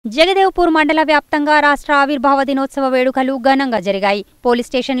జగదేవ్పూర్ మండల వ్యాప్తంగా రాష్ట్ర ఆవిర్భావ దినోత్సవ వేడుకలు ఘనంగా జరిగాయి. పోలీస్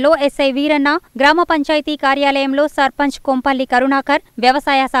స్టేషన్లో ఎస్ఐ వీరన్న, గ్రామ పంచాయతీ కార్యాలయంలో సర్పంచ్ కొంపల్లి కరుణాకర్,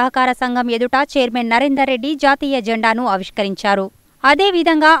 వ్యవసాయ సహకార సంఘం ఎదుట చైర్మన్ నరేందర్ రెడ్డి జాతీయ జెండాను ఆవిష్కరించారు.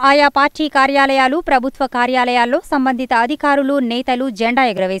 అదేవిధంగా ఆయా పార్టీ కార్యాలయాలు, ప్రభుత్వ కార్యాలయాల్లో సంబంధిత అధికారులు, నేతలు జెండా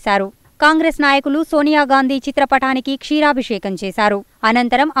ఎగురవేశారు. కాంగ్రెస్ నాయకులు సోనియా గాంధీ చిత్రపటానికి క్షీరాభిషేకం చేశారు.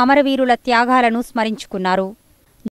 అనంతరం అమరవీరుల త్యాగాలను స్మరించుకున్నారు.